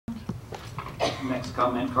Next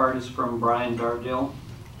comment card is from Brian Dardill.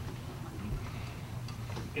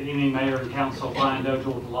 Good evening, Mayor and Council. Brian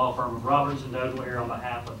Dodgel with the law firm of Roberts and Dodgel here on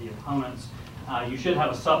behalf of the opponents. You should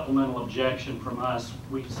have a supplemental objection from us.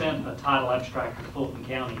 We sent a title abstract to Fulton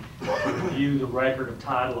County to review the record of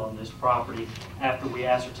title on this property after we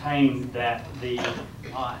ascertained that the,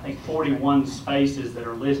 I think 41 spaces that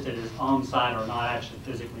are listed as on-site are not actually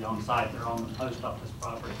physically on-site. They're on the post office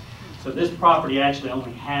property. So this property actually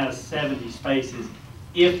only has 70 spaces.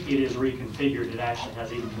 If it is reconfigured, it actually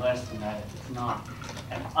has even less than that if it's not.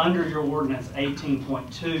 And under your ordinance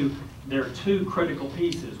 18.2, there are two critical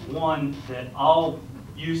pieces. One, that all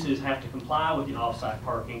uses have to comply with the off-site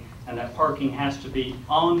parking, and that parking has to be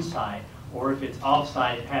on-site, or if it's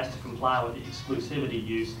off-site, it has to comply with the exclusivity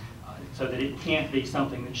use, so that it can't be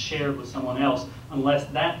something that's shared with someone else unless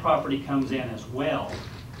that property comes in as well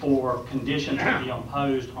for conditions to be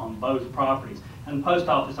imposed on both properties. And the post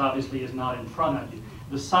office obviously is not in front of you.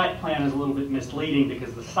 The site plan is a little bit misleading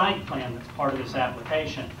because the site plan that's part of this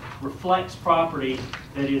application reflects property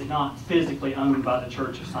that is not physically owned by the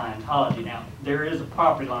Church of Scientology. Now, there is a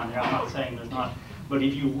property line there. I'm not saying there's not. But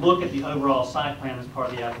if you look at the overall site plan as part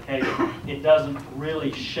of the application, it doesn't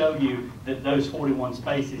really show you that those 41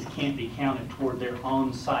 spaces can't be counted toward their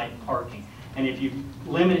on-site parking. And if you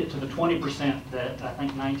limit it to the 20% that I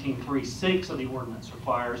think 1936 of the ordinance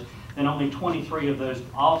requires, then only 23 of those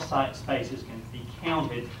off-site spaces can be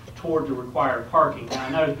counted toward the required parking. Now, I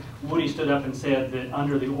know Woody stood up and said that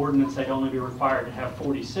under the ordinance they'd only be required to have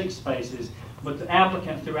 46 spaces, but the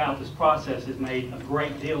applicant throughout this process has made a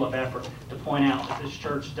great deal of effort to point out that this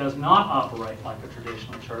church does not operate like a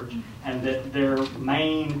traditional church, and that their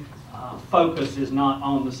main focus is not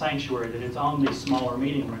on the sanctuary, that it's on these smaller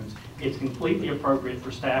meeting rooms. It's completely appropriate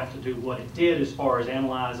for staff to do what it did as far as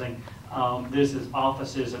analyzing this as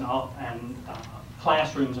offices and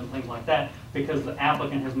classrooms and things like that, because the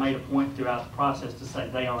applicant has made a point throughout the process to say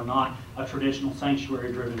they are not a traditional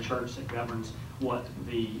sanctuary-driven church that governs what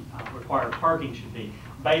the required parking should be.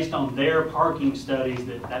 Based on their parking studies,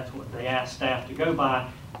 that's what they asked staff to go by,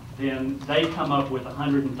 then they come up with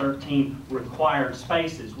 113 required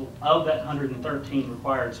spaces. Well, of that 113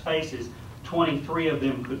 required spaces, 23 of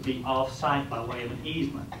them could be off-site by way of an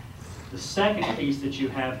easement. The second piece that you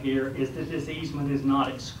have here is that this easement is not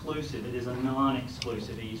exclusive. It is a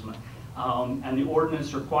non-exclusive easement. And the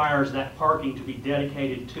ordinance requires that parking to be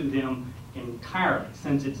dedicated to them entirely.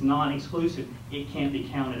 Since it's non-exclusive, it can't be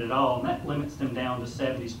counted at all, and that limits them down to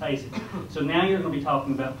 70 spaces. So now you're going to be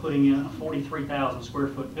talking about putting in a 43,000 square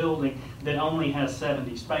foot building that only has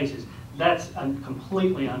 70 spaces. That's a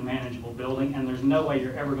completely unmanageable building, and there's no way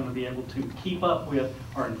you're ever going to be able to keep up with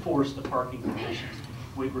or enforce the parking conditions.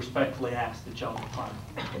 We respectfully ask that y'all comply.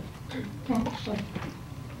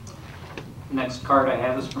 Next card I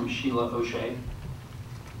have is from Sheila O'Shea.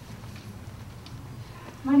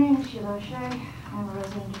 My name is Sheila O'Shea. I'm a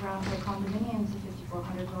resident of Roundhill Condominiums at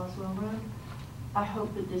 5400 Roswell Road. I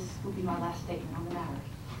hope that this will be my last statement on the matter.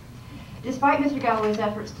 Despite Mr. Galloway's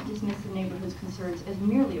efforts to dismiss the neighborhood's concerns as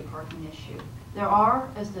merely a parking issue, there are,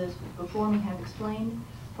 as those before me have explained,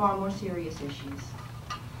 far more serious issues.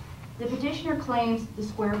 The petitioner claims the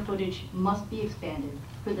square footage must be expanded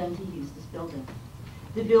for them to use this building.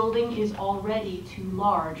 The building is already too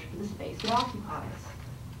large for the space it occupies,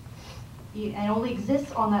 and only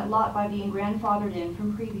exists on that lot by being grandfathered in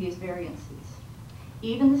from previous variances.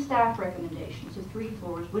 Even the staff recommendations of 3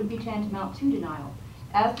 floors would be tantamount to denial,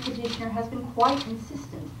 as the petitioner has been quite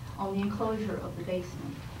insistent on the enclosure of the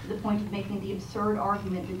basement, to the point of making the absurd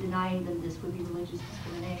argument that denying them this would be religious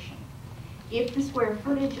discrimination. If the square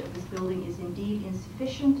footage of this building is indeed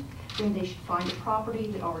insufficient, then they should find a property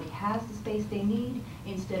that already has the space they need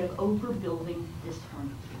instead of overbuilding this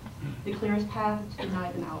home. The clearest path is to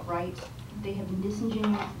deny them outright. They have been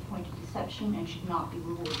disingenuous to the point of deception and should not be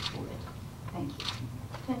rewarded for it. Thank you.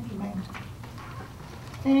 Thank you, ma'am.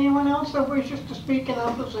 Anyone else that wishes to speak in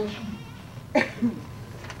opposition? If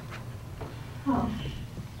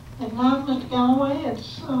not, Mr. Galloway,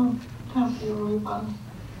 it's time for your rebuttal.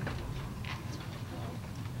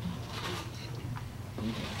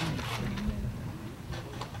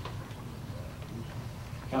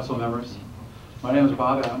 Council members, my name is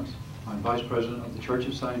Bob Adams. I'm Vice President of the Church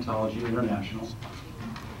of Scientology International,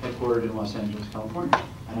 headquartered in Los Angeles, California.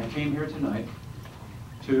 And I came here tonight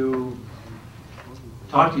to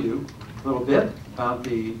talk to you a little bit about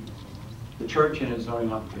the church and its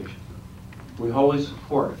zoning application. We wholly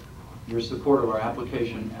support your support of our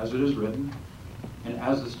application as it is written and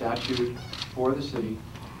as the statute for the city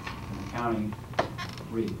and the county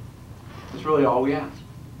read. That's really all we ask,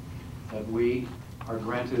 that we are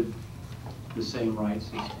granted the same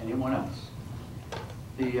rights as anyone else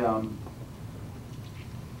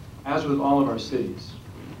As with all of our cities,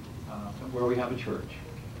 where we have a church,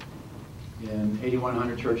 in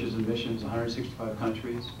 8,100 churches and missions, 165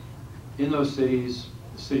 countries, in those cities,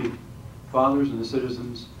 the city fathers and the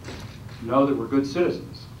citizens know that we're good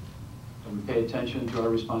citizens, and we pay attention to our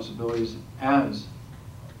responsibilities as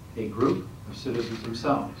a group of citizens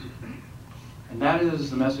themselves. And that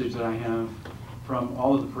is the message that I have from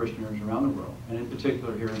all of the parishioners around the world, and in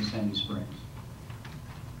particular here in Sandy Springs.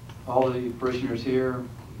 All of the parishioners here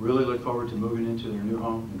really look forward to moving into their new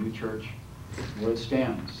home, the new church, where it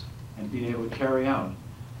stands, and being able to carry out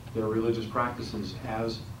their religious practices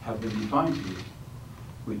as have been defined to you.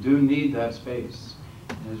 We do need that space.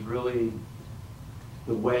 It is really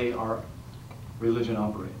the way our religion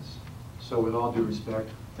operates. So with all due respect,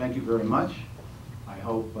 thank you very much. I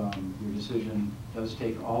hope your decision does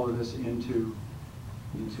take all of this into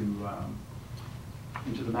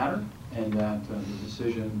the matter, and that the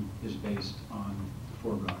decision is based on the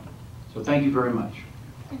foregoing. So thank you very much.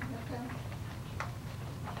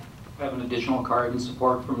 I have an additional card in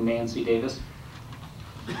support from Nancy Davis.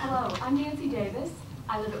 Hello, I'm Nancy Davis.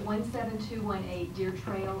 I live at 17218 Deer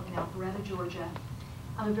Trail in Alpharetta, Georgia.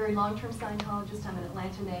 I'm a very long-term Scientologist. I'm an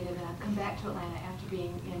Atlanta native, and I've come back to Atlanta after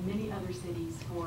being in many other cities for